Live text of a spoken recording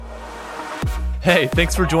Hey,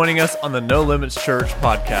 thanks for joining us on the No Limits Church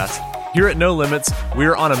podcast. Here at No Limits, we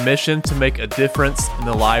are on a mission to make a difference in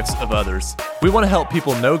the lives of others. We want to help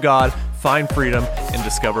people know God, find freedom, and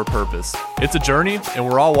discover purpose. It's a journey, and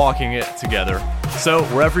we're all walking it together. So,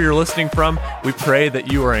 wherever you're listening from, we pray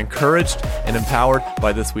that you are encouraged and empowered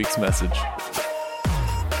by this week's message.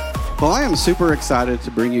 Well, I am super excited to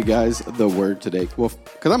bring you guys the Word today. Well,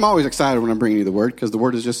 because I'm always excited when I'm bringing you the Word, because the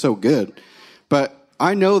Word is just so good. But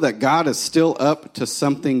I know that God is still up to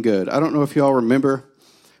something good. I don't know if you all remember,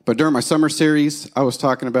 but during my summer series, I was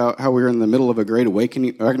talking about how we were in the middle of a great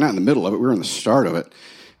awakening. Not in the middle of it, we were in the start of it.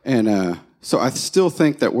 And so I still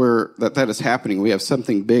think that that is happening. We have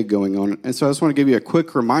something big going on. And so I just want to give you a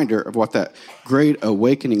quick reminder of what that great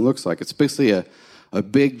awakening looks like. It's basically a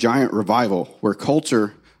big, giant revival where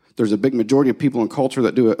there's a big majority of people in culture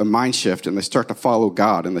that do a mind shift, and they start to follow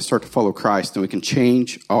God, and they start to follow Christ, and we can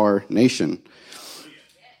change our nation.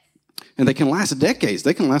 And they can last decades.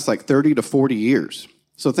 They can last like 30 to 40 years.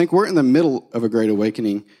 So think we're in the middle of a great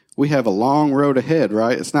awakening. We have a long road ahead,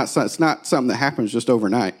 right? It's not something that happens just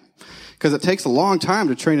overnight, because it takes a long time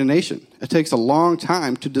to train a nation. It takes a long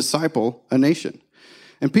time to disciple a nation.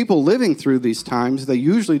 And people living through these times, they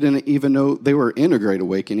usually didn't even know they were in a great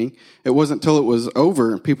awakening. It wasn't until it was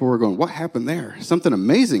over and people were going, what happened there? Something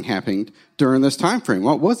amazing happened during this time frame.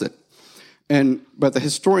 What was it? But the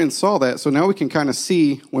historians saw that, so now we can kind of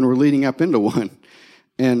see when we're leading up into one.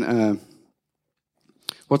 And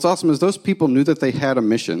what's awesome is those people knew that they had a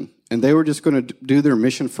mission, and they were just going to do their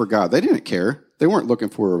mission for God. They didn't care. They weren't looking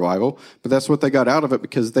for a revival, but that's what they got out of it,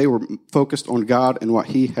 because they were focused on God and what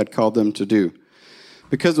He had called them to do.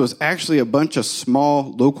 Because it was actually a bunch of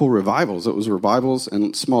small local revivals. It was revivals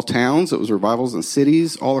in small towns. It was revivals in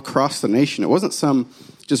cities all across the nation. It wasn't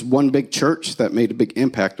just one big church that made a big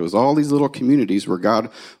impact. It was all these little communities where God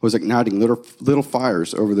was igniting little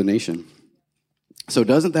fires over the nation. So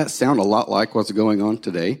doesn't that sound a lot like what's going on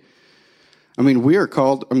today? I mean,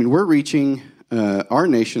 we're reaching our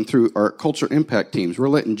nation through our culture impact teams. We're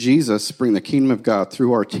letting Jesus bring the kingdom of God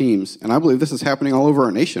through our teams. And I believe this is happening all over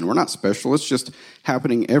our nation. We're not special. It's just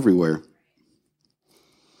happening everywhere.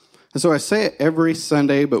 And so I say it every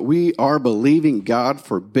Sunday, but we are believing God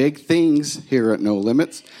for big things here at No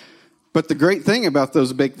Limits. But the great thing about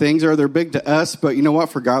those big things are they're big to us, but you know what?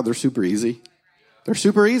 For God, they're super easy. They're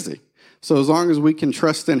super easy. So as long as we can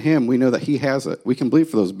trust in Him, we know that He has it. We can believe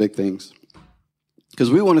for those big things. Because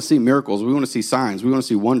we want to see miracles. We want to see signs. We want to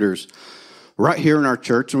see wonders right here in our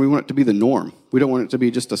church, and we want it to be the norm. We don't want it to be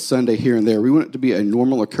just a Sunday here and there. We want it to be a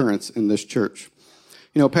normal occurrence in this church.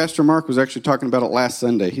 You know, Pastor Mark was actually talking about it last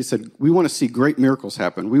Sunday. He said, we want to see great miracles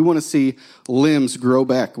happen. We want to see limbs grow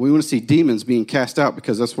back. We want to see demons being cast out,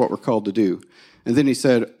 because that's what we're called to do. And then he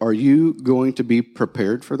said, are you going to be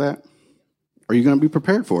prepared for that? Are you going to be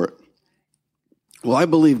prepared for it? Well, I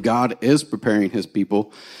believe God is preparing His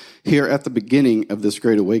people here at the beginning of this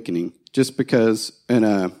great awakening, just because, and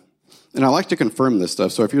I like to confirm this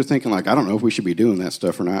stuff. So if you're thinking like, I don't know if we should be doing that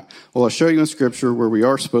stuff or not, well, I'll show you in Scripture where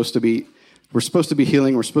we're supposed to be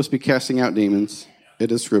healing, we're supposed to be casting out demons.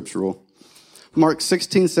 It is scriptural. Mark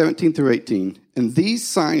 16:17 through 18. And these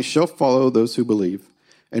signs shall follow those who believe.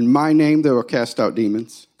 In my name they will cast out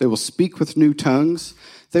demons. They will speak with new tongues.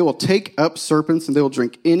 They will take up serpents, and they will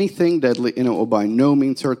drink anything deadly, and it will by no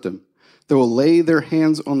means hurt them. They will lay their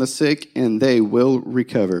hands on the sick, and they will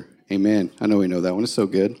recover. Amen. I know we know that one. It's so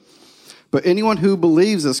good. But anyone who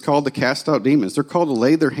believes is called to cast out demons. They're called to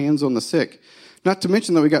lay their hands on the sick. Not to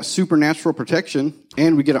mention that we got supernatural protection,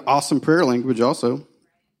 and we get an awesome prayer language also.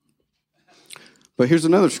 But here's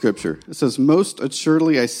another scripture. It says, most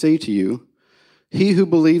assuredly I say to you, he who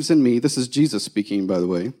believes in me, this is Jesus speaking, by the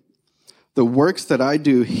way, the works that I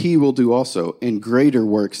do, he will do also, and greater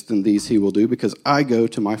works than these he will do, because I go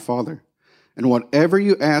to my Father. And whatever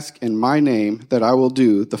you ask in my name that I will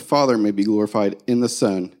do, the Father may be glorified in the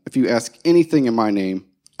Son. If you ask anything in my name,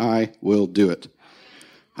 I will do it.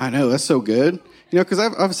 I know, that's so good. You know, because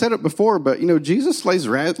I've said it before, but, you know, Jesus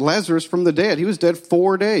raised Lazarus from the dead. He was dead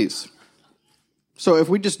 4 days. So if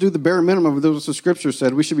we just do the bare minimum of what the Scripture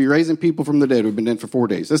said, we should be raising people from the dead who've been dead for 4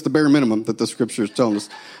 days. That's the bare minimum that the Scripture is telling us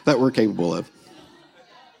that we're capable of.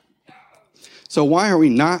 So why are we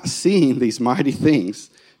not seeing these mighty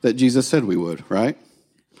things that Jesus said we would, right?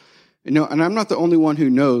 You know, and I'm not the only one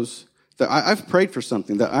who knows that I've prayed for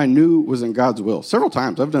something that I knew was in God's will. Several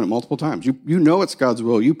times. I've done it multiple times. You know it's God's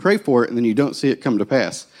will. You pray for it, and then you don't see it come to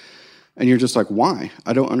pass. And you're just like, why?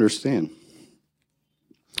 I don't understand.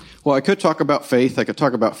 Well, I could talk about faith. I could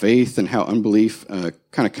talk about faith and how unbelief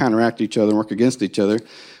kind of counteract each other and work against each other.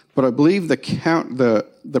 But I believe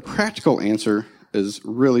the practical answer is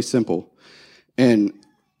really simple. And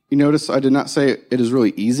You notice I did not say it is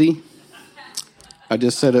really easy. I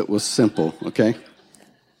just said it was simple, okay?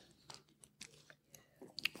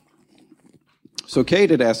 So Kate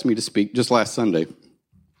had asked me to speak just last Sunday.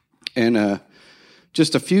 And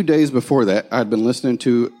just a few days before that, I'd been listening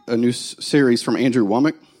to a new series from Andrew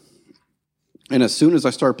Wommack. And as soon as I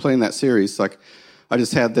started playing that series, like, I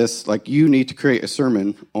just had this, like, you need to create a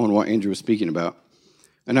sermon on what Andrew was speaking about.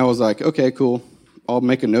 And I was like, okay, cool. I'll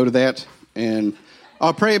make a note of that. And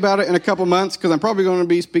I'll pray about it in a couple months because I'm probably going to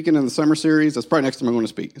be speaking in the summer series. That's probably next time I'm going to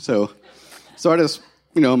speak. So I just,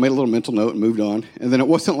 made a little mental note and moved on. And then it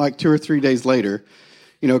wasn't like 2 or 3 days later,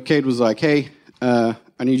 Cade was like, hey, I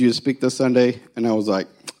need you to speak this Sunday. And I was like,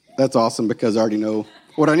 that's awesome because I already know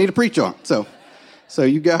what I need to preach on. So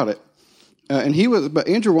you got it. But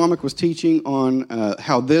Andrew Wommack was teaching on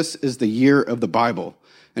how this is the year of the Bible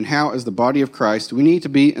and how, as the body of Christ, we need to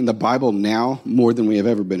be in the Bible now more than we have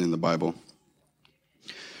ever been in the Bible.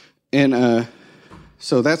 And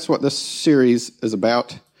so that's what this series is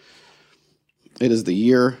about. It is the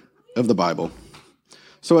year of the Bible.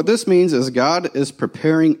 So what this means is God is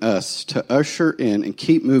preparing us to usher in and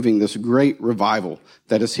keep moving this great revival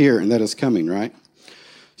that is here and that is coming, right?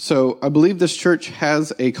 So I believe this church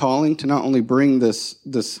has a calling to not only bring this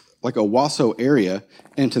like a Wasso area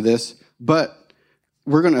into this, but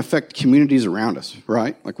we're going to affect communities around us,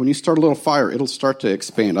 right? Like when you start a little fire, it'll start to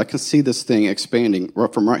expand. I can see this thing expanding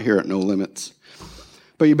from right here at No Limits.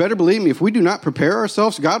 But you better believe me, if we do not prepare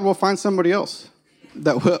ourselves, God will find somebody else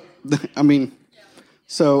that will,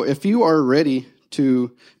 so if you are ready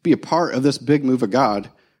to be a part of this big move of God,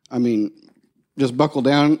 just buckle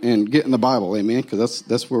down and get in the Bible, amen, because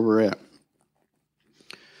that's where we're at.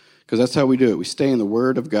 Because that's how we do it. We stay in the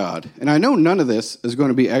Word of God. And I know none of this is going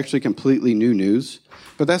to be actually completely new news,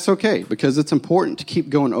 but that's okay, because it's important to keep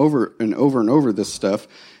going over and over and over this stuff.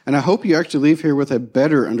 And I hope you actually leave here with a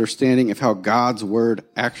better understanding of how God's Word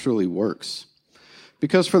actually works.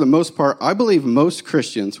 Because for the most part, I believe most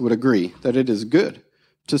Christians would agree that it is good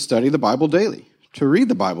to study the Bible daily, to read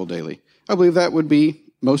the Bible daily. I believe that would be,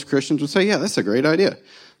 most Christians would say, yeah, that's a great idea.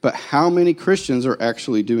 But how many Christians are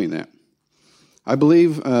actually doing that? I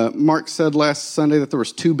believe Mark said last Sunday that there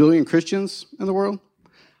was 2 billion Christians in the world.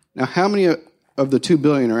 Now, how many of the 2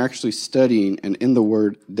 billion are actually studying and in the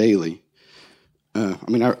Word daily? I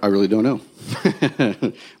really don't know.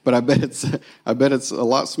 But I bet it's a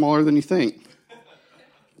lot smaller than you think.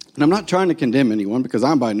 And I'm not trying to condemn anyone because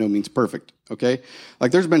I'm by no means perfect, okay?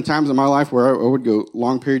 Like there's been times in my life where I would go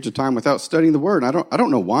long periods of time without studying the Word. And I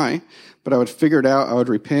don't know why, but I would figure it out, I would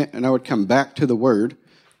repent, and I would come back to the Word.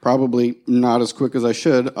 Probably not as quick as I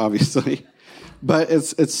should, obviously. But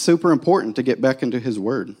it's super important to get back into His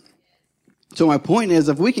Word. So my point is,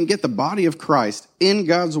 if we can get the body of Christ in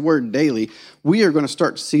God's Word daily, we are going to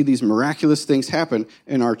start to see these miraculous things happen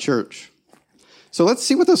in our church. So let's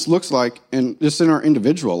see what this looks like just in our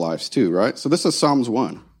individual lives too, right? So this is Psalms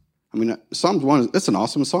 1. Psalms 1, it's an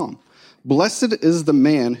awesome psalm. Blessed is the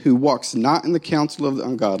man who walks not in the counsel of the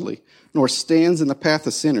ungodly, nor stands in the path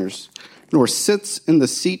of sinners, nor sits in the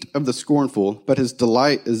seat of the scornful, but his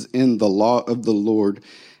delight is in the law of the Lord,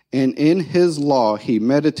 and in his law he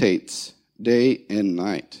meditates day and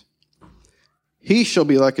night. He shall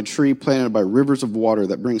be like a tree planted by rivers of water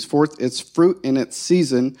that brings forth its fruit in its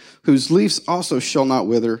season, whose leaves also shall not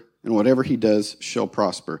wither, and whatever he does shall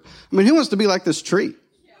prosper. Who wants to be like this tree?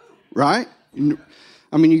 Right? You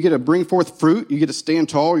get to bring forth fruit, you get to stand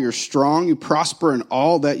tall, you're strong, you prosper in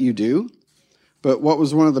all that you do. But what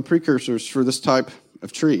was one of the precursors for this type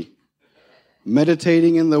of tree?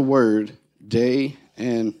 Meditating in the Word day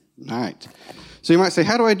and night. So you might say,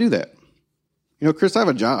 how do I do that? Chris, I have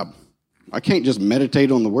a job. I can't just meditate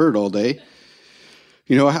on the Word all day.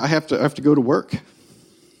 I have to go to work.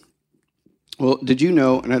 Well, did you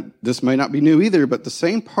know, and this may not be new either, but the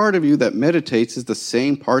same part of you that meditates is the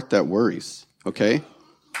same part that worries, okay?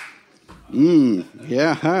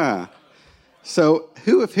 Yeah. So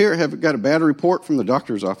who here have got a bad report from the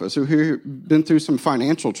doctor's office? Who here been through some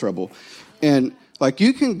financial trouble? And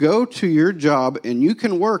you can go to your job and you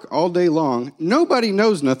can work all day long. Nobody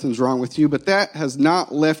knows nothing's wrong with you, but that has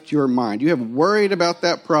not left your mind. You have worried about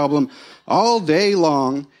that problem all day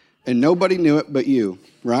long, and nobody knew it but you,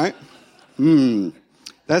 right?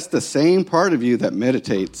 That's the same part of you that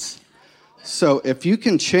meditates. So if you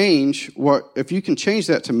can change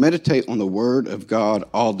that to meditate on the Word of God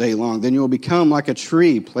all day long, then you will become like a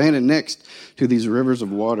tree planted next to these rivers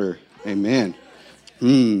of water. Amen.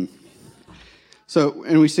 So,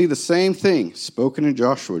 and we see the same thing spoken in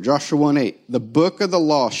Joshua 1:8. The book of the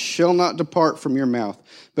law shall not depart from your mouth,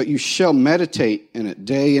 but you shall meditate in it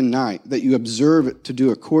day and night, that you observe it to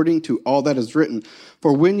do according to all that is written.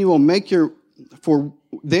 For then you will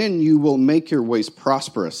make your ways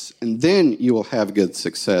prosperous, and then you will have good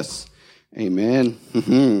success.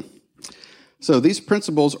 Amen. So these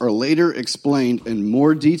principles are later explained in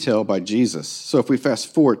more detail by Jesus. So if we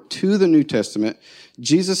fast forward to the New Testament,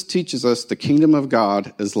 Jesus teaches us the kingdom of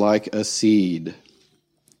God is like a seed.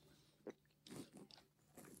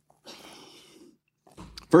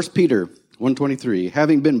 1 Peter 1:23,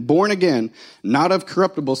 having been born again, not of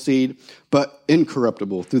corruptible seed, but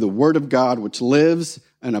incorruptible, through the word of God, which lives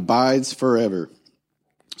and abides forever.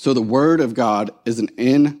 So the word of God is an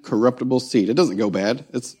incorruptible seed. It doesn't go bad.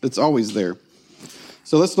 It's always there.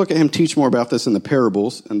 So let's look at him teach more about this in the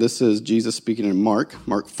parables. And this is Jesus speaking in Mark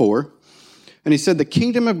 4. And he said, the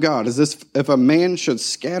kingdom of God is this: if a man should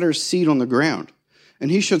scatter seed on the ground,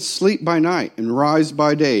 and he should sleep by night and rise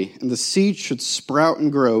by day, and the seed should sprout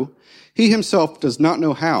and grow, he himself does not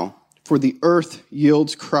know how, for the earth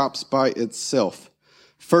yields crops by itself.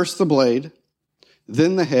 First the blade,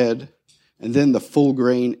 then the head, and then the full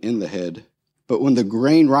grain in the head. But when the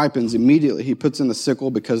grain ripens, immediately he puts in the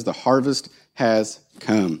sickle, because the harvest has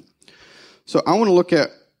come. So I want to look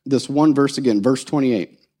at this one verse again, verse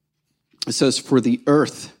 28. It says, for the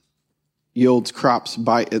earth yields crops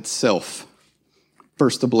by itself.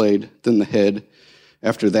 First the blade, then the head.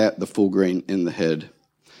 After that, the full grain in the head.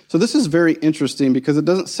 So this is very interesting because it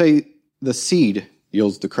doesn't say the seed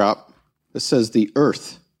yields the crop. It says the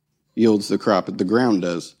earth yields the crop. The ground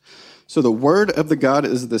does. So the word of the God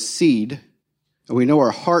is the seed, and we know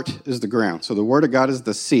our heart is the ground. So the word of God is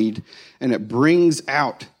the seed, and it brings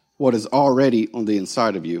out what is already on the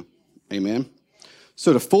inside of you. Amen.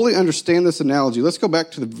 So to fully understand this analogy, let's go back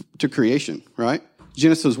to creation, right?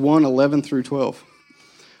 Genesis 1:11 through 12.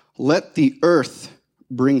 Let the earth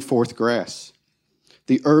bring forth grass,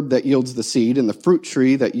 the herb that yields the seed, and the fruit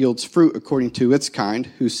tree that yields fruit according to its kind,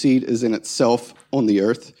 whose seed is in itself on the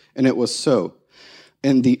earth. And it was so.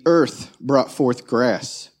 And the earth brought forth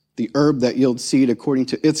grass, the herb that yields seed according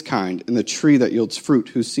to its kind, and the tree that yields fruit,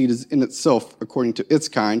 whose seed is in itself according to its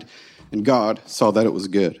kind. And God saw that it was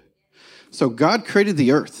good. So God created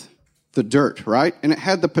the earth, the dirt, right? And it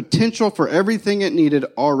had the potential for everything it needed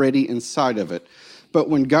already inside of it. But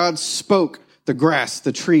when God spoke, the grass,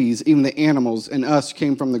 the trees, even the animals, and us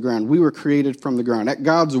came from the ground. We were created from the ground. At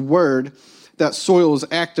God's word, that soil was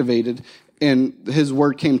activated, and his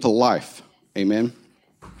word came to life. Amen.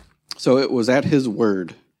 So it was at his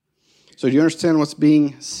word. So do you understand what's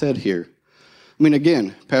being said here? I mean,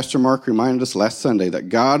 again, Pastor Mark reminded us last Sunday that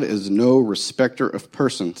God is no respecter of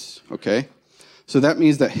persons, okay? So that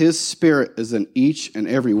means that his spirit is in each and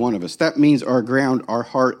every one of us. That means our ground, our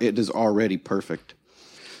heart, it is already perfect.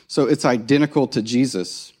 So it's identical to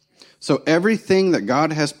Jesus. So everything that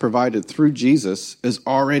God has provided through Jesus is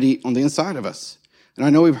already on the inside of us. And I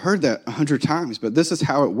know we've heard that 100 times, but this is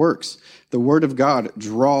how it works. The Word of God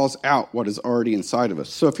draws out what is already inside of us.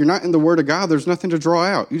 So if you're not in the Word of God, there's nothing to draw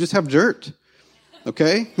out. You just have dirt,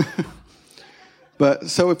 okay? But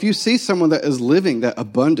so if you see someone that is living that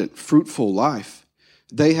abundant, fruitful life,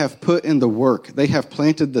 they have put in the work. They have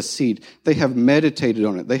planted the seed. They have meditated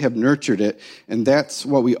on it. They have nurtured it. And that's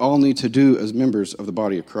what we all need to do as members of the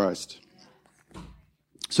body of Christ.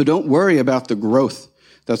 So don't worry about the growth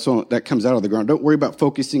that comes out of the ground. Don't worry about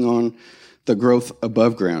focusing on the growth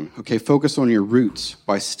above ground. Okay, focus on your roots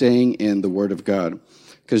by staying in the Word of God.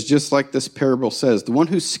 Because just like this parable says, the one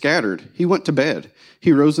who scattered, he went to bed.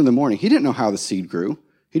 He rose in the morning. He didn't know how the seed grew.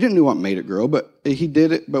 He didn't know what made it grow, but he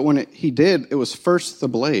did it. But when he did, it was first the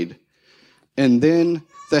blade, and then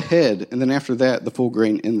the head, and then after that, the full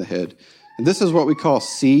grain in the head. And this is what we call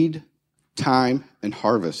seed, time, and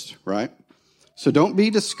harvest, right? So don't be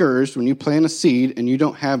discouraged when you plant a seed and you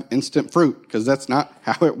don't have instant fruit, because that's not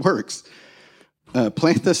how it works.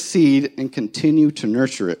 Plant the seed and continue to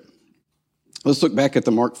nurture it. Let's look back at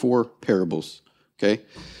the Mark 4 parables, okay?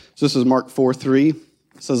 So this is Mark 4:3.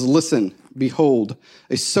 It says, listen, behold,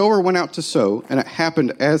 a sower went out to sow, and it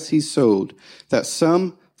happened as he sowed that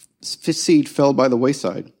some seed fell by the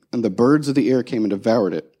wayside, and the birds of the air came and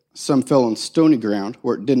devoured it. Some fell on stony ground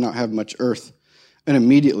where it did not have much earth, and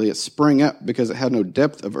immediately it sprang up because it had no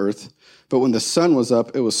depth of earth. But when the sun was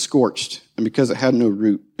up, it was scorched, and because it had no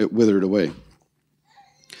root, it withered away.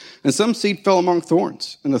 And some seed fell among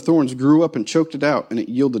thorns, and the thorns grew up and choked it out, and it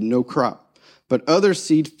yielded no crop. But other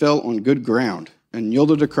seed fell on good ground, and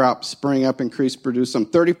yielded a crop, sprang up, increased, produced some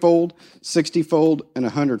 30-fold, 60-fold, and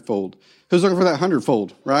 100-fold. Who's looking for that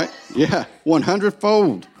 100-fold, right? Yeah,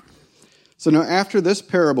 100-fold. So now after this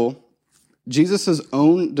parable, Jesus'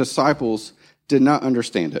 own disciples did not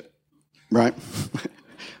understand it, right?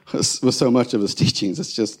 With so much of his teachings,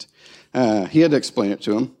 it's just, he had to explain it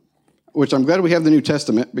to them, which I'm glad we have the New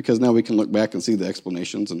Testament because now we can look back and see the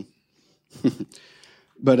explanations.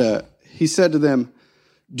 But he said to them,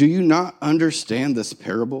 "Do you not understand this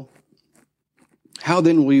parable? How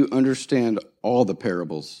then will you understand all the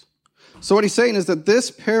parables?" So what he's saying is that this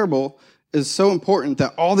parable is so important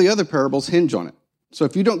that all the other parables hinge on it. So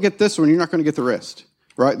if you don't get this one, you're not going to get the rest,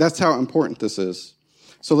 right? That's how important this is.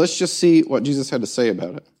 So let's just see what Jesus had to say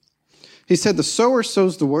about it. He said, "The sower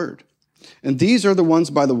sows the word, and these are the ones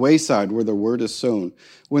by the wayside where the word is sown.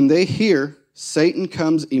 When they hear, Satan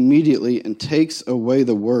comes immediately and takes away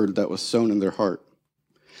the word that was sown in their heart.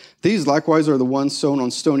 These likewise are the ones sown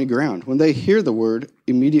on stony ground. When they hear the word,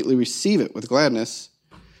 immediately receive it with gladness,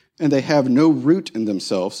 and they have no root in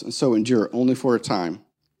themselves, and so endure only for a time.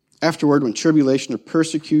 Afterward, when tribulation or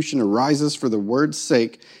persecution arises for the word's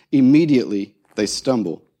sake, immediately they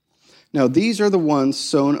stumble. Now these are the ones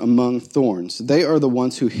sown among thorns. They are the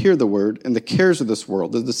ones who hear the word, and the cares of this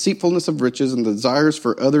world, the deceitfulness of riches, and the desires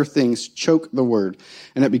for other things choke the word,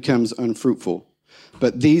 and it becomes unfruitful.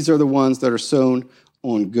 But these are the ones that are sown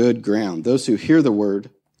on good ground, those who hear the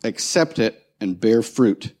word, accept it, and bear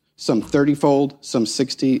fruit, some 30-fold, some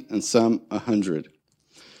 60, and some 100.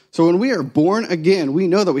 So when we are born again, we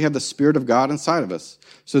know that we have the Spirit of God inside of us.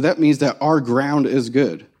 So that means that our ground is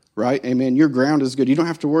good, right? Amen. Your ground is good. You don't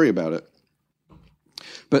have to worry about it.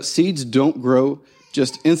 But seeds don't grow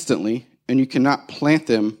just instantly, and you cannot plant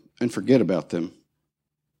them and forget about them.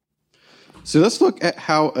 So let's look at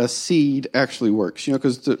how a seed actually works.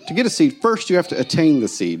 Because to get a seed, first you have to attain the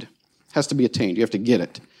seed. It has to be attained. You have to get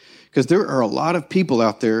it. Because there are a lot of people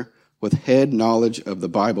out there with head knowledge of the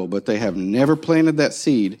Bible, but they have never planted that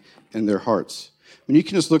seed in their hearts. I mean, you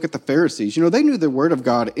can just look at the Pharisees. They knew the Word of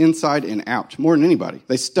God inside and out more than anybody.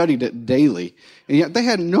 They studied it daily, and yet they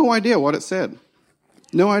had no idea what it said.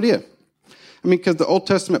 No idea. I mean, because the Old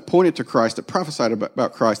Testament pointed to Christ, it prophesied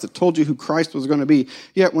about Christ, it told you who Christ was going to be.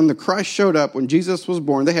 Yet when the Christ showed up, when Jesus was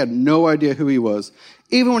born, they had no idea who he was.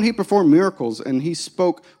 Even when he performed miracles and he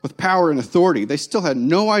spoke with power and authority, they still had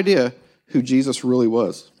no idea who Jesus really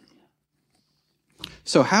was.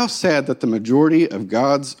 So how sad that the majority of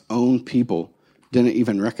God's own people didn't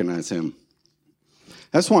even recognize him.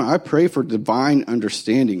 That's why I pray for divine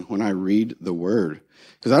understanding when I read the Word.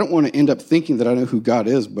 Because I don't want to end up thinking that I know who God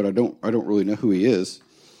is, but I don't really know who he is.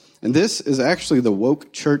 And this is actually the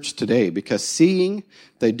woke church today, because seeing,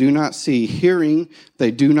 they do not see. Hearing,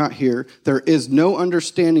 they do not hear. There is no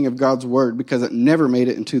understanding of God's Word because it never made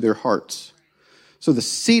it into their hearts. So the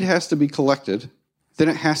seed has to be collected, then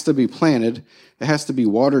it has to be planted, it has to be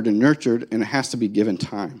watered and nurtured, and it has to be given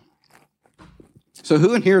time. So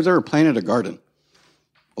who in here has ever planted a garden?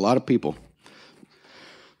 A lot of people.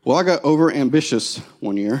 Well, I got over ambitious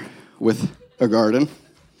one year with a garden,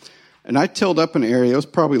 and I tilled up an area. It was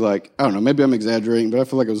probably like, I don't know, maybe I'm exaggerating, but I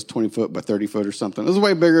feel like it was 20 foot by 30 foot or something. It was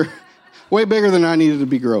way bigger than I needed to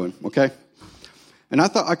be growing, okay? And I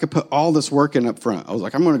thought I could put all this work in up front. I was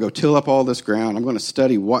like, I'm going to go till up all this ground. I'm going to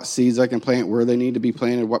study what seeds I can plant, where they need to be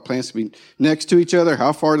planted, what plants to be next to each other,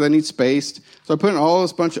 how far they need spaced. So I put in all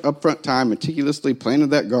this bunch of upfront time, meticulously planted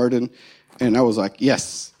that garden. And I was like,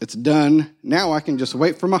 yes, it's done. Now I can just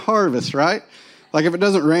wait for my harvest, right? Like if it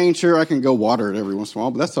doesn't rain, sure, I can go water it every once in a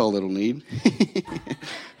while, but that's all it'll need.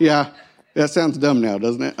 Yeah, that sounds dumb now,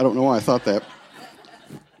 doesn't it? I don't know why I thought that.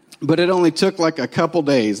 But it only took like a couple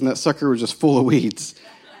days, and that sucker was just full of weeds.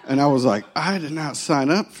 And I was like, I did not sign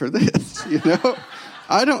up for this,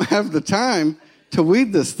 I don't have the time to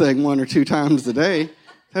weed this thing 1 or 2 times a day.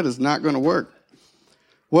 That is not going to work.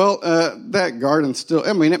 Well, that garden still,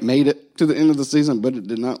 it made it to the end of the season, but it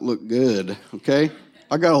did not look good, okay?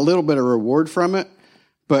 I got a little bit of reward from it,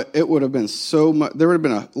 but it would have been so much, there would have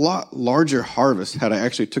been a lot larger harvest had I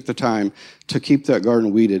actually took the time to keep that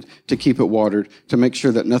garden weeded, to keep it watered, to make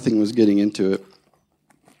sure that nothing was getting into it.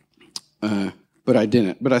 But I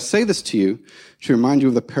didn't. But I say this to you to remind you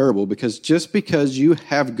of the parable, because just because you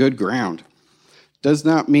have good ground does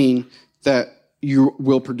not mean that you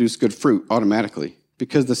will produce good fruit automatically.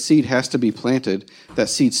 Because the seed has to be planted, that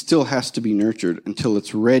seed still has to be nurtured until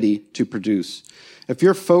it's ready to produce. If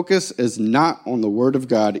your focus is not on the Word of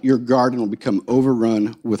God, your garden will become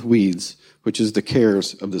overrun with weeds, which is the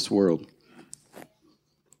cares of this world.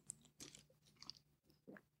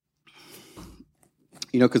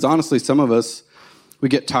 Because honestly, some of us, we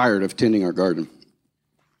get tired of tending our garden.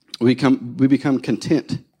 We become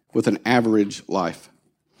content with an average life.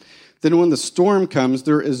 Then when the storm comes,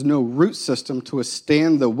 there is no root system to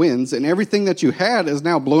withstand the winds, and everything that you had is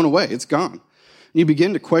now blown away. It's gone. And you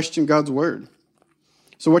begin to question God's word.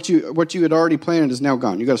 So what you had already planted is now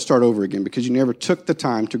gone. You got to start over again because you never took the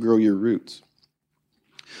time to grow your roots.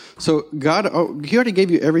 So God, He already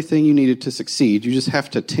gave you everything you needed to succeed. You just have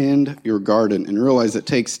to tend your garden and realize it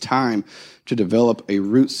takes time to develop a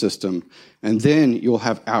root system, and then you'll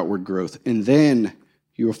have outward growth, and then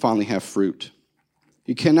you will finally have fruit.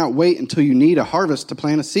 You cannot wait until you need a harvest to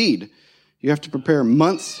plant a seed. You have to prepare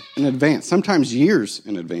months in advance, sometimes years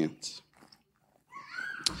in advance.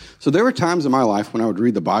 So there were times in my life when I would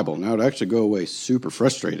read the Bible, and I would actually go away super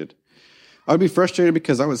frustrated. I would be frustrated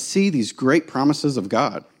because I would see these great promises of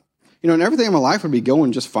God. And everything in my life would be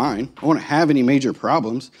going just fine. I wouldn't have any major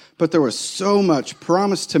problems, but there was so much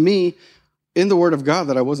promise to me in the Word of God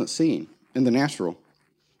that I wasn't seeing in the natural.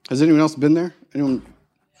 Has anyone else been there? Anyone?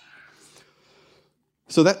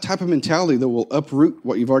 So that type of mentality that will uproot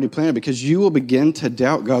what you've already planted, because you will begin to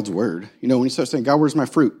doubt God's word. When you start saying, God, where's my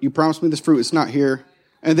fruit? You promised me this fruit, it's not here.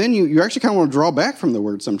 And then you actually kind of want to draw back from the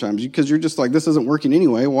word sometimes because you're just like, this isn't working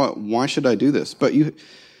anyway. Why should I do this? But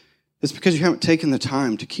it's because you haven't taken the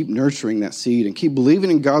time to keep nurturing that seed and keep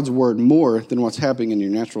believing in God's word more than what's happening in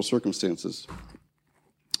your natural circumstances.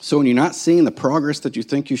 So when you're not seeing the progress that you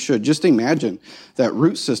think you should, just imagine that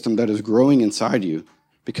root system that is growing inside you,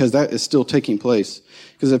 because that is still taking place.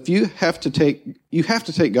 Because if you have to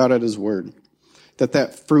take God at his word,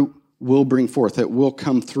 that fruit will bring forth, it will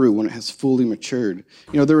come through when it has fully matured.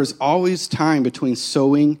 There is always time between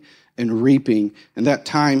sowing and reaping, and that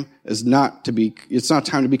time is it's not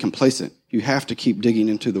time to be complacent. You have to keep digging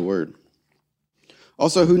into the word.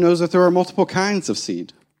 Also, who knows that there are multiple kinds of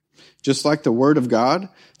seed? Just like the word of God,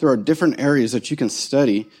 there are different areas that you can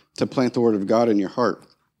study to plant the word of God in your heart.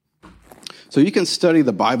 So you can study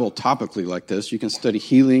the Bible topically like this. You can study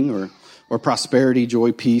healing or prosperity,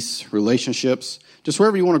 joy, peace, relationships, just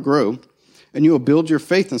wherever you want to grow. And you will build your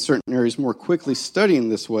faith in certain areas more quickly studying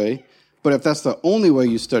this way. But if that's the only way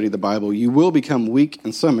you study the Bible, you will become weak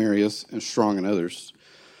in some areas and strong in others.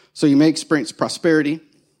 So you may experience prosperity,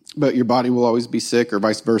 but your body will always be sick, or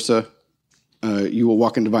vice versa. You will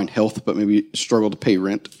walk in divine health, but maybe struggle to pay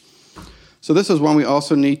rent. So this is why we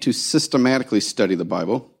also need to systematically study the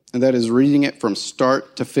Bible, and that is reading it from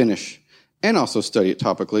start to finish, and also study it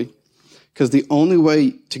topically, because the only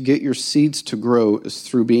way to get your seeds to grow is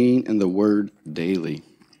through being in the Word daily.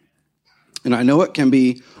 And I know it can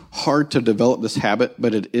be hard to develop this habit,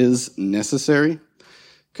 but it is necessary,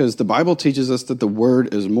 because the Bible teaches us that the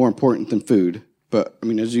Word is more important than food. But,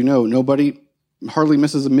 as you know, nobody hardly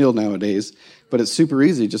misses a meal nowadays, but it's super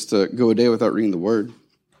easy just to go a day without reading the Word.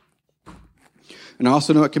 And I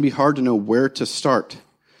also know it can be hard to know where to start.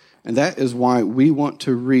 And that is why we want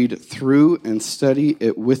to read through and study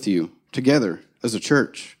it with you together as a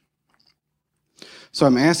church. So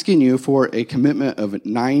I'm asking you for a commitment of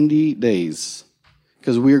 90 days,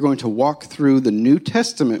 because we are going to walk through the New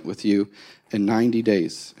Testament with you in 90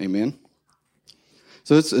 days. Amen?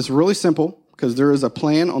 So it's really simple, because there is a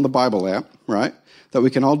plan on the Bible app, right, that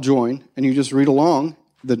we can all join, and you just read along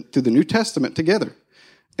through the New Testament together.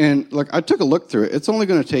 And I took a look through it. It's only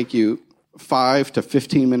going to take you 5 to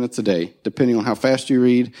 15 minutes a day, depending on how fast you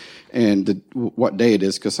read and what day it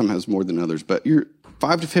is, because some has more than others. But you're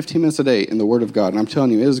 5 to 15 minutes a day in the Word of God, and I'm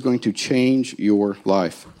telling you, it is going to change your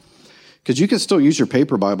life. Because you can still use your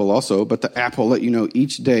paper Bible also, but the app will let you know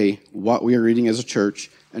each day what we are reading as a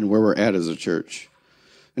church and where we're at as a church.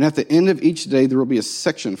 And at the end of each day, there will be a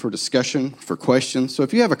section for discussion, for questions. So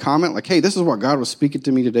if you have a comment like, hey, this is what God was speaking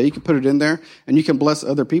to me today, you can put it in there, and you can bless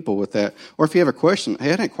other people with that. Or if you have a question,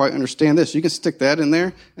 hey, I didn't quite understand this, you can stick that in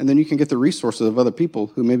there, and then you can get the resources of other people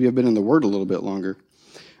who maybe have been in the Word a little bit longer.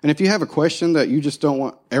 And if you have a question that you just don't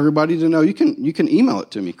want everybody to know, you can email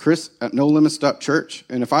it to me, chris@nolimits.church.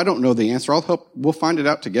 And if I don't know the answer, we'll find it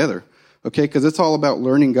out together, okay? Because it's all about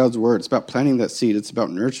learning God's Word. It's about planting that seed. It's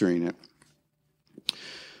about nurturing it.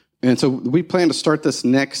 And so we plan to start this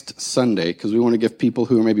next Sunday, because we want to give people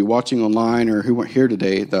who are maybe watching online or who weren't here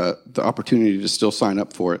today the opportunity to still sign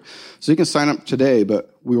up for it. So you can sign up today,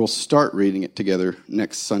 but we will start reading it together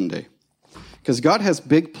next Sunday. Because God has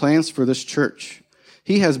big plans for this church.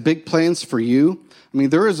 He has big plans for you.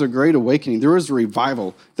 There is a great awakening. There is a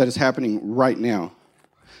revival that is happening right now.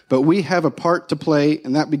 But we have a part to play,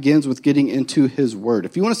 and that begins with getting into His Word.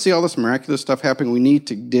 If you want to see all this miraculous stuff happening, we need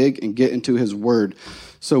to dig and get into His Word.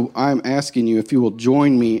 So I'm asking you if you will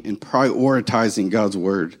join me in prioritizing God's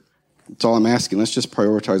Word. That's all I'm asking. Let's just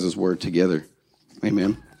prioritize His Word together.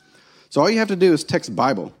 Amen. So all you have to do is text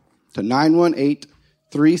Bible to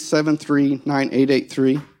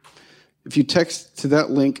 918-373-9883. If you text to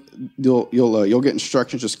that link, you'll get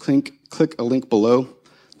instructions. Just click a link below.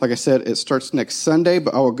 Like I said, it starts next Sunday,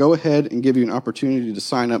 but I will go ahead and give you an opportunity to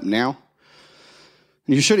sign up now.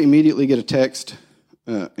 And you should immediately get a text,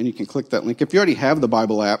 and you can click that link. If you already have the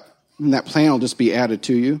Bible app, then that plan will just be added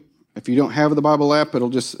to you. If you don't have the Bible app, it'll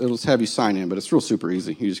just have you sign in, but it's real super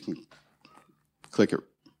easy. You just can click it.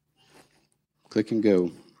 Click and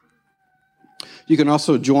go. You can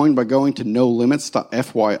also join by going to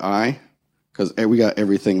nolimits.fyi, because we got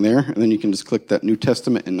everything there, and then you can just click that New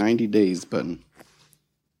Testament in 90 days button.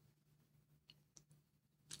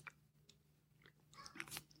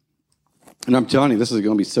 And I'm telling you, this is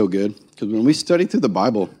going to be so good, because when we study through the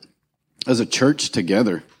Bible as a church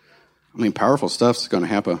together, I mean, powerful stuff's going to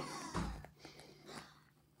happen.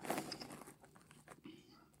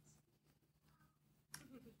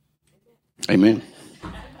 Amen.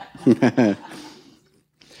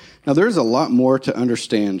 Now, there's a lot more to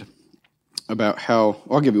understand about how,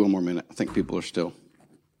 I'll give you one more minute. I think people are still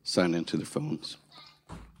signed into their phones.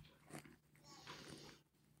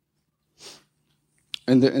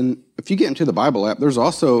 And if you get into the Bible app, there's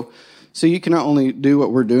also, so you can not only do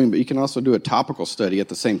what we're doing, but you can also do a topical study at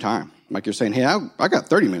the same time. Like you're saying, hey, I got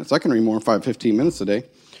 15 minutes. I can read more than 15 minutes a day.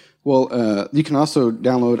 Well, you can also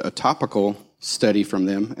download a topical study from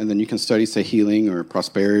them, and then you can study, say, healing or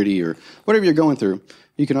prosperity or whatever you're going through.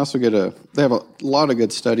 You can also they have a lot of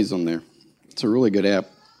good studies on there. It's a really good app.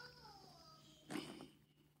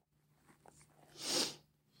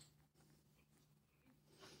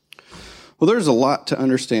 Well, there's a lot to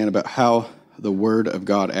understand about how the Word of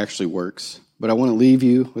God actually works, but I want to leave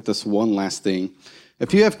you with this one last thing.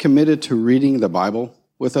 If you have committed to reading the Bible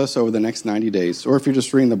with us over the next 90 days, or if you're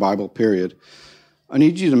just reading the Bible, period, I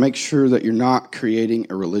need you to make sure that you're not creating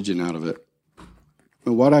a religion out of it.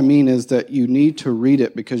 And what I mean is that you need to read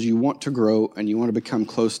it because you want to grow and you want to become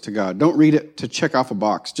close to God. Don't read it to check off a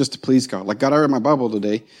box, just to please God. Like, God, I read my Bible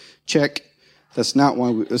today. Check. That's not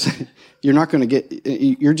why you're not going to get,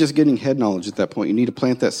 you're just getting head knowledge at that point. You need to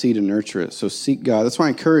plant that seed and nurture it. So seek God. That's why I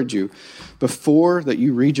encourage you, before that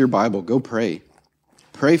you read your Bible, go pray.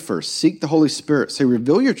 Pray first. Seek the Holy Spirit. Say,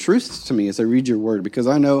 reveal your truths to me as I read your word, because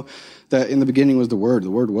I know that in the beginning was the Word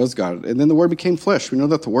was God, and then the Word became flesh. We know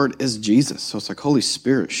that the Word is Jesus. So it's like, Holy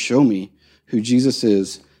Spirit, show me who Jesus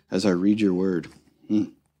is as I read your word,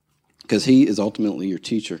 because he is ultimately your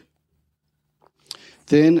teacher.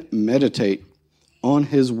 Then meditate on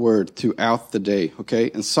his word throughout the day, okay?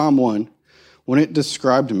 In Psalm 1, when it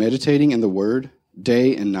described meditating in the word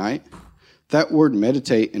day and night, that word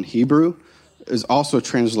meditate in Hebrew is also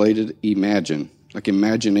translated imagine. Like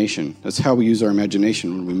imagination. That's how we use our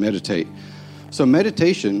imagination when we meditate. So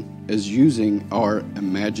meditation is using our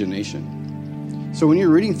imagination. So when you're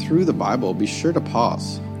reading through the Bible, be sure to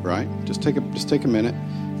pause, right? Just take a minute,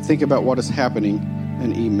 think about what is happening,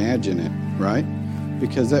 and imagine it, right?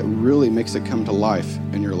 Because that really makes it come to life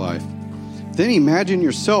in your life. Then imagine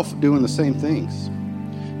yourself doing the same things.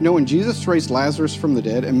 You know, when Jesus raised Lazarus from the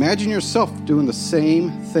dead, imagine yourself doing the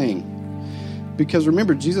same thing. Because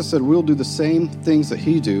remember, Jesus said, we'll do the same things that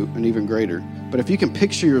he do and even greater. But if you can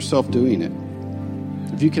picture yourself doing it,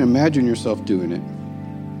 if you can imagine yourself doing it,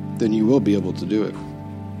 then you will be able to do it.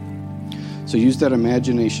 So use that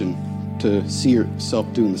imagination to see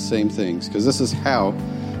yourself doing the same things, because this is how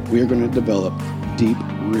we are going to develop deep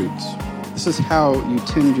roots. This is how you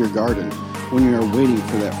tend your garden when you are waiting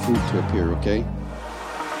for that fruit to appear, okay?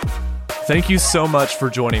 Thank you so much for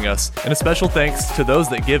joining us, and a special thanks to those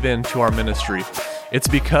that give in to our ministry. It's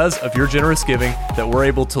because of your generous giving that we're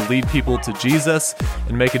able to lead people to Jesus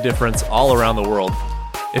and make a difference all around the world.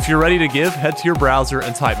 If you're ready to give, head to your browser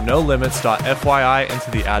and type nolimits.fyi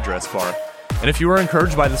into the address bar. And if you were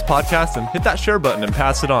encouraged by this podcast, then hit that share button and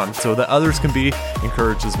pass it on so that others can be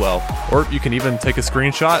encouraged as well. Or you can even take a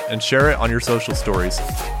screenshot and share it on your social stories.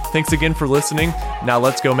 Thanks again for listening. Now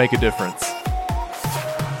let's go make a difference.